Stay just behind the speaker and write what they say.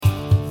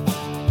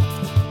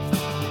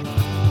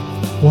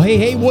Well,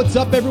 hey, what's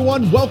up,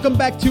 everyone? Welcome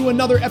back to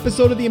another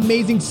episode of the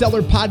Amazing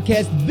Seller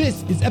Podcast.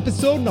 This is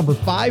episode number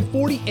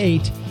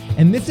 548,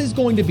 and this is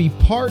going to be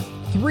part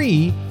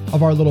 3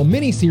 of our little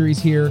mini-series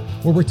here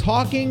where we're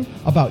talking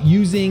about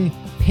using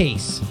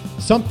PACE,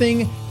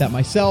 something that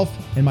myself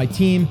and my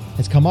team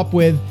has come up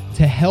with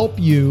to help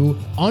you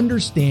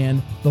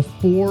understand the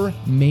 4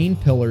 main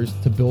pillars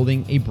to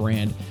building a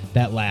brand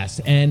that lasts.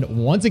 And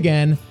once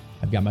again,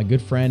 I've got my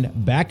good friend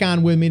back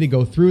on with me to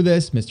go through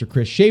this, Mr.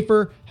 Chris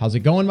Schaefer. How's it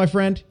going, my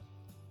friend?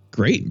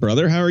 Great,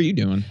 brother. How are you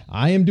doing?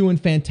 I am doing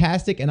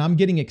fantastic, and I'm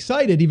getting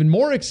excited, even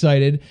more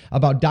excited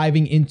about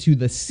diving into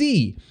the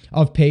C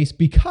of PACE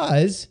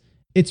because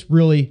it's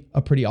really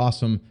a pretty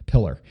awesome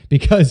pillar,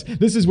 because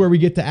this is where we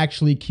get to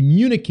actually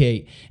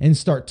communicate and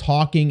start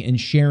talking and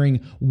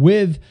sharing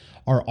with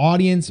our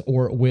audience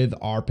or with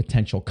our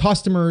potential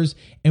customers.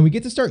 And we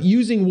get to start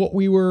using what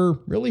we were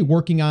really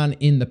working on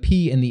in the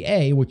P and the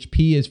A, which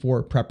P is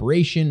for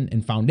preparation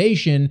and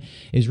foundation,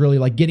 is really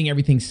like getting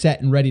everything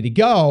set and ready to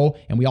go.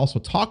 And we also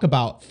talk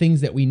about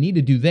things that we need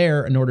to do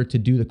there in order to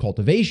do the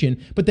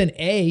cultivation. But then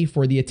A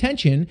for the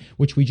attention,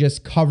 which we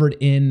just covered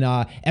in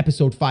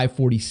episode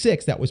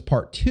 546. That was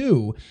part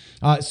 2.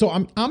 So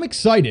I'm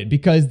excited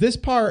because this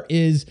part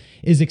is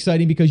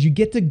exciting because you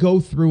get to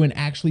go through and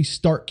actually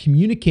start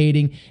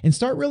communicating and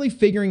start really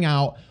figuring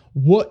out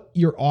what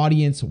your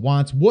audience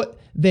wants, what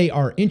they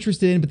are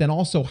interested in, but then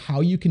also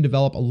how you can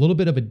develop a little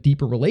bit of a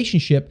deeper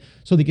relationship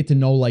so they get to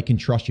know, like, and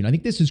trust you. And I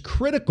think this is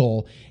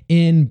critical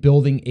in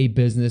building a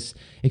business,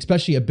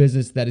 especially a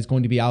business that is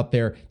going to be out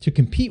there to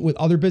compete with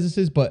other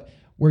businesses, but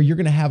where you're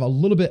going to have a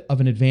little bit of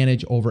an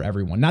advantage over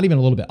everyone. Not even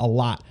a little bit, a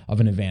lot of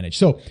an advantage.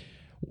 So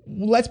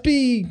let's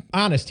be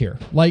honest here.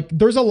 Like,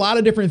 there's a lot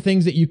of different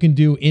things that you can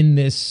do in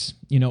this,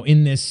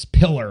 in this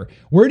pillar.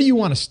 Where do you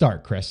want to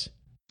start, Chris?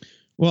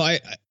 Well,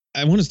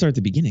 I want to start at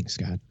the beginning,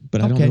 Scott,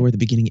 but I don't know where the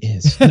beginning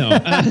is. No,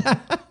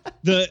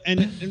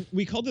 and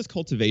we call this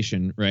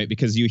cultivation, right?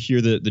 Because you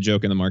hear the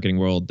joke in the marketing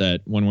world that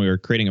when we're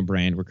creating a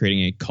brand, we're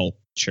creating a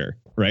culture,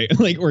 right?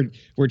 Like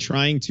we're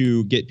trying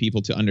to get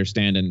people to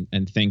understand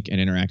and think and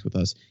interact with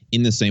us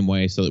in the same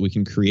way so that we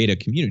can create a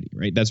community,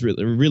 right? That's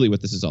really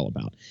what this is all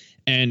about.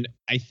 And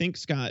I think,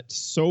 Scott,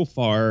 so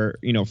far,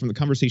 from the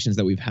conversations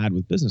that we've had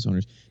with business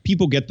owners,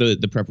 people get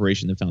the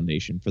preparation, the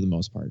foundation for the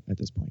most part at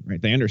this point,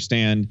 right? They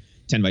understand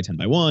 10 by 10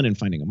 by 1 and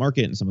finding a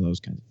market and some of those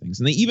kinds of things.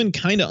 And they even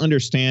kind of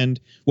understand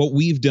what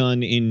we've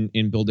done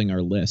in building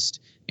our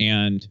list.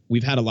 And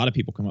we've had a lot of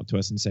people come up to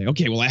us and say,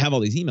 okay, well, I have all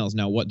these emails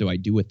now. What do I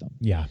do with them?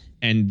 Yeah.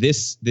 And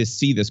this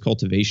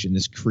cultivation,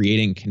 this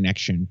creating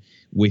connection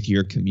with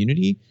your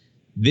community,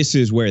 this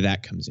is where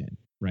that comes in.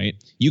 Right?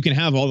 You can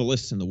have all the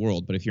lists in the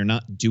world, but if you're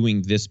not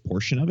doing this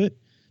portion of it,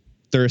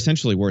 they're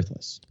essentially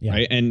worthless. Yeah.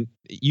 Right? And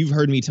you've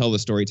heard me tell the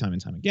story time and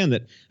time again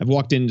that I've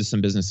walked into some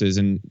businesses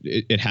and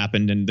it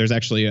happened. And there's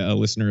actually a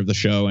listener of the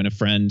show and a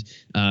friend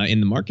in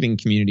the marketing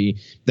community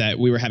that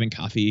we were having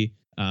coffee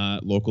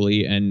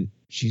locally. And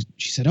she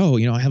said, oh,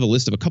 I have a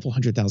list of a couple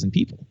 100,000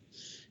 people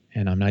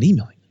and I'm not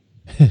emailing.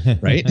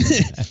 Right.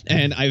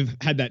 And I've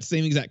had that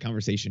same exact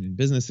conversation in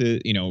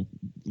businesses,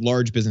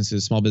 large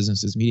businesses, small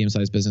businesses,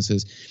 medium-sized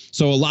businesses.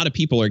 So a lot of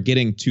people are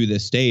getting to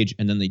this stage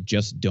and then they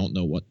just don't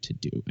know what to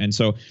do. And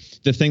so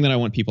the thing that I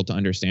want people to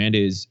understand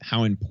is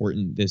how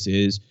important this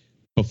is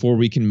before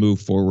we can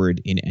move forward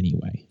in any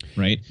way.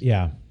 Right.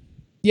 Yeah.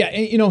 Yeah.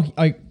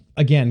 And,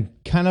 again,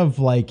 kind of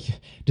like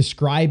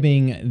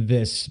describing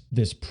this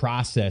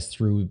process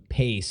through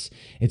PACE,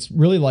 it's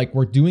really like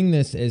we're doing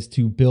this as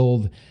to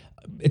build.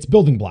 It's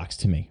building blocks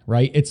to me,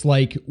 right? It's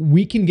like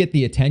we can get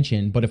the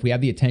attention, but if we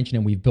have the attention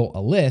and we've built a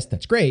list,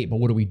 that's great, but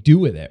what do we do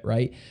with it,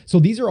 right?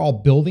 So these are all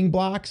building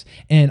blocks,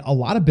 and a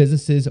lot of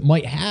businesses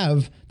might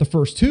have the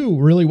first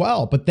 2 really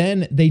well, but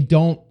then they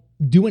don't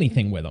do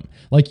anything with them.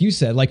 Like you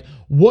said, like,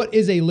 what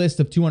is a list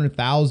of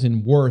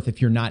 200,000 worth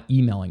if you're not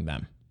emailing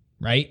them,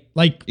 right?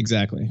 Like,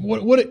 exactly.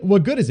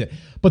 What good is it?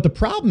 But the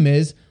problem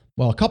is,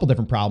 well, a couple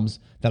different problems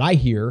that I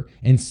hear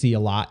and see a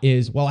lot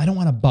is, well, I don't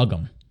want to bug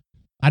them.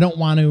 I don't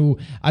want to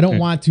I don't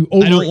want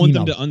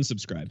them to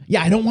unsubscribe.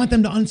 Yeah, I don't want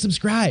them to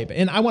unsubscribe.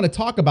 And I want to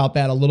talk about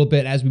that a little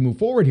bit as we move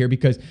forward here,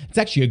 because it's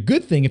actually a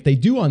good thing if they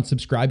do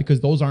unsubscribe,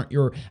 because those aren't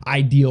your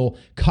ideal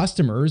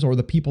customers or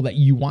the people that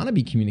you want to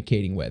be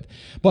communicating with.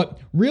 But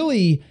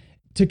really,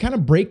 to kind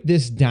of break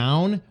this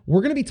down,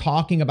 we're going to be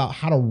talking about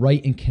how to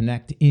write and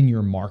connect in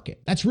your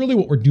market. That's really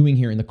what we're doing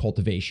here in the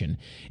cultivation.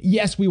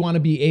 Yes, we want to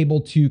be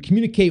able to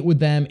communicate with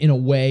them in a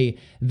way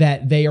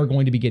that they are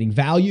going to be getting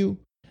value,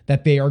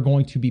 that they are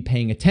going to be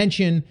paying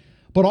attention,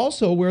 but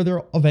also where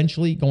they're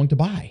eventually going to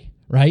buy,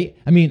 right?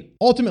 I mean,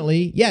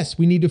 ultimately, yes,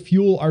 we need to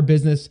fuel our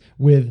business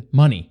with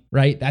money,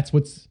 right? That's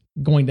what's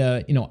going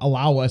to,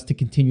 allow us to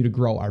continue to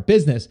grow our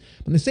business.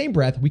 But in the same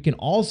breath, we can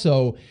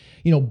also,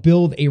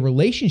 build a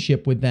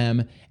relationship with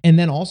them and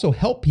then also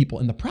help people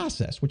in the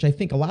process, which I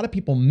think a lot of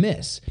people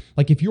miss.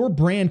 Like, if your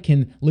brand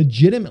can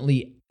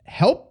legitimately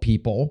help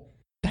people,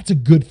 that's a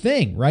good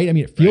thing, right? I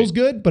mean, it feels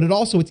good, but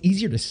it's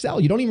easier to sell.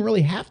 You don't even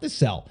really have to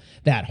sell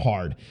that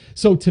hard.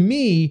 So to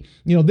me,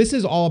 this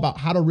is all about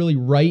how to really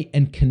write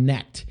and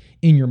connect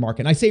in your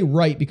market. And I say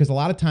write because a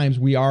lot of times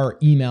we are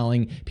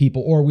emailing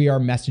people or we are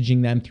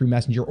messaging them through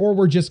Messenger or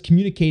we're just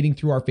communicating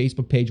through our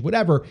Facebook page,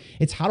 whatever.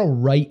 It's how to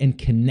write and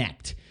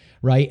connect.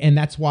 Right. And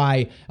that's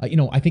why,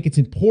 I think it's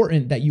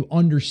important that you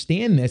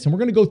understand this. And we're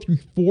going to go through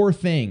 4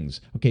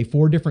 things,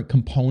 4 different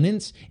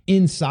components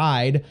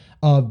inside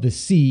of the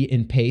C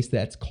in PACE.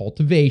 That's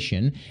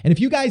cultivation. And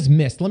if you guys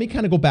missed, let me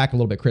kind of go back a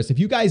little bit, Chris. If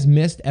you guys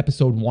missed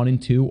episode 1 and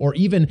 2, or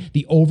even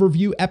the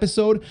overview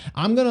episode,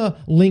 I'm going to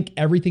link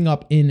everything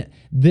up in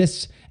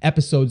this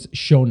episode's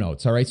show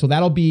notes. All right. So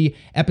that'll be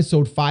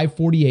episode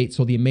 548.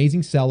 So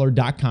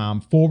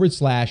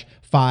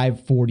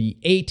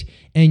theamazingseller.com/548.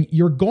 And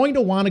you're going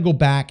to want to go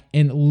back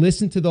and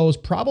listen to those,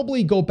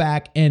 probably go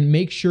back and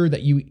make sure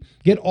that you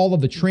get all of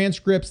the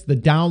transcripts, the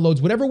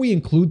downloads, whatever we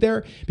include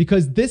there,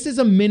 because this is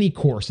a mini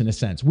course in a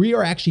sense. We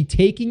are actually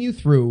taking you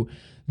through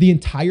the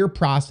entire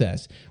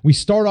process. We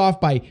start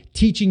off by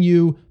teaching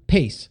you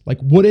PACE. Like,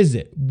 what is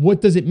it?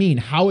 What does it mean?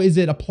 How is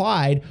it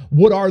applied?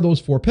 What are those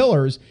 4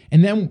 pillars?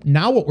 And then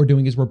now what we're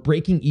doing is we're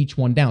breaking each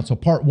one down. So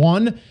part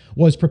 1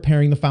 was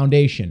preparing the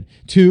foundation.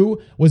 2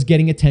 was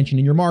getting attention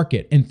in your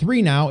market. And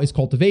 3 now is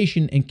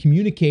cultivation and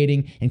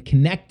communicating and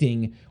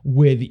connecting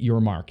with your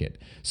market.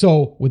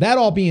 So with that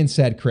all being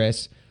said,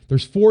 Chris,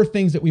 there's 4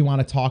 things that we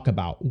want to talk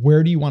about.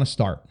 Where do you want to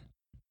start?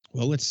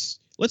 Well, let's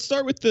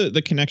start with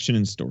the connection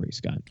and story,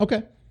 Scott.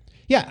 Okay.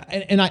 Yeah.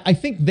 And I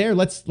think there,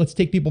 let's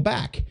take people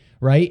back.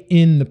 Right?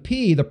 In the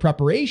P, the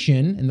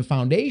preparation and the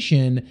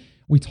foundation,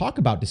 we talk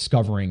about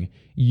discovering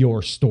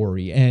your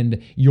story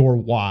and your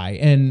why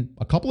and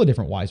a couple of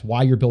different whys,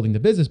 why you're building the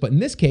business. But in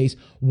this case,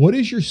 what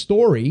is your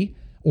story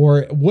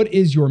or what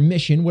is your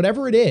mission?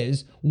 Whatever it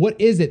is, what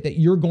is it that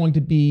you're going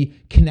to be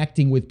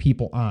connecting with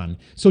people on?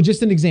 So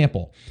just an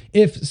example,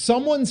 if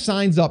someone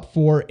signs up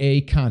for a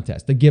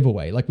contest, a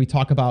giveaway, like we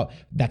talk about,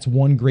 that's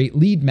one great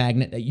lead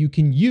magnet that you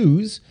can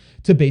use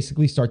to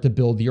basically start to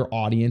build your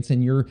audience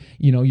and your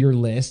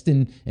list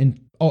and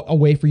a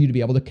way for you to be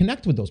able to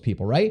connect with those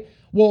people, right?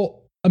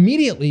 Well,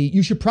 immediately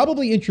you should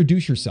probably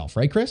introduce yourself,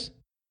 right, Chris?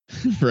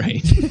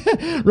 Right.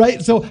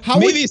 Right. So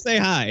maybe say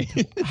hi.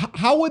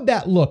 How would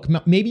that look?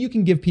 Maybe you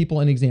can give people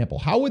an example.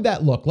 How would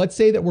that look? Let's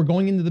say that we're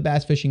going into the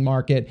bass fishing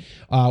market.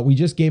 We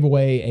just gave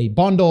away a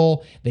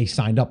bundle. They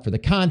signed up for the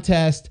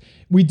contest.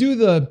 We do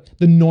the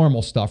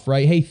normal stuff,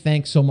 right? Hey,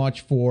 thanks so much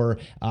for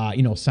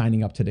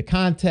signing up to the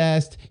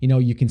contest.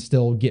 You can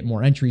still get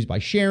more entries by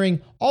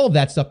sharing. All of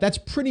that stuff. That's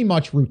pretty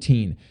much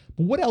routine.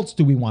 But what else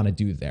do we want to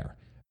do there?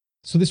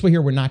 So this way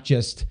here, we're not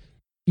just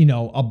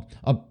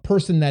a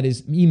person that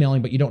is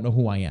emailing, but you don't know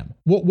who I am.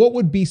 What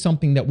would be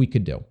something that we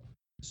could do?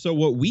 So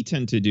what we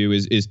tend to do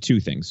is 2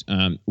 things.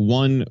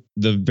 One,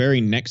 the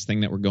very next thing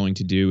that we're going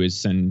to do is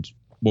send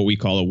what we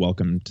call a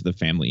welcome to the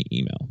family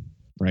email,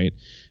 right?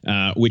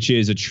 Which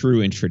is a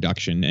true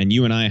introduction. And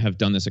you and I have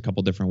done this a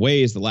couple different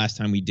ways. The last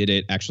time we did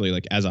it actually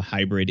like as a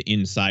hybrid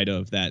inside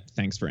of that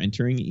thanks for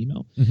entering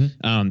email.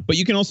 Mm-hmm. But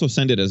you can also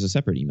send it as a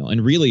separate email.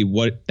 And really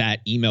what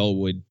that email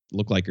would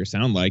look like or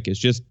sound like is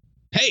just,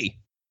 hey,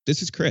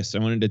 this is Chris. I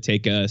wanted to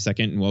take a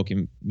second and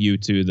welcome you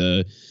to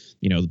the,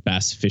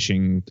 bass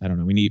fishing. I don't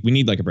know. We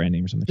need like a brand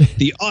name or something.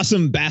 The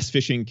awesome bass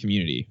fishing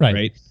community,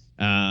 right?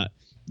 And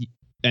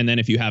then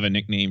if you have a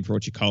nickname for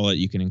what you call it,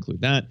 you can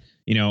include that,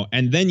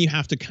 and then you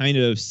have to kind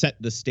of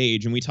set the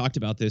stage. And we talked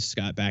about this,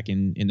 Scott, back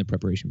in the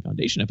Preparation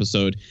Foundation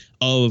episode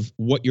of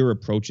what your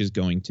approach is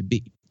going to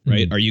be,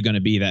 right? Mm-hmm. Are you going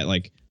to be that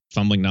like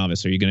fumbling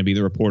novice? Are you going to be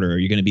the reporter? Are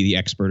you going to be the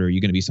expert? Or are you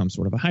going to be some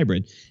sort of a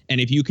hybrid? And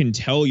if you can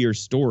tell your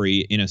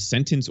story in a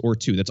sentence or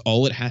 2, that's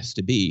all it has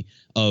to be,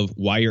 of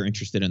why you're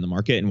interested in the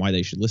market and why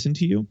they should listen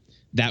to you,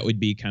 that would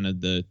be kind of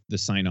the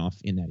sign off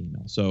in that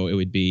email. So it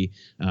would be,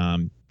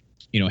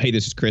 hey,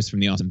 this is Chris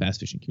from the awesome bass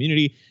fishing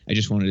community. I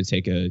just wanted to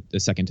take a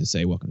second to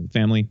say welcome to the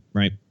family,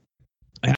 right?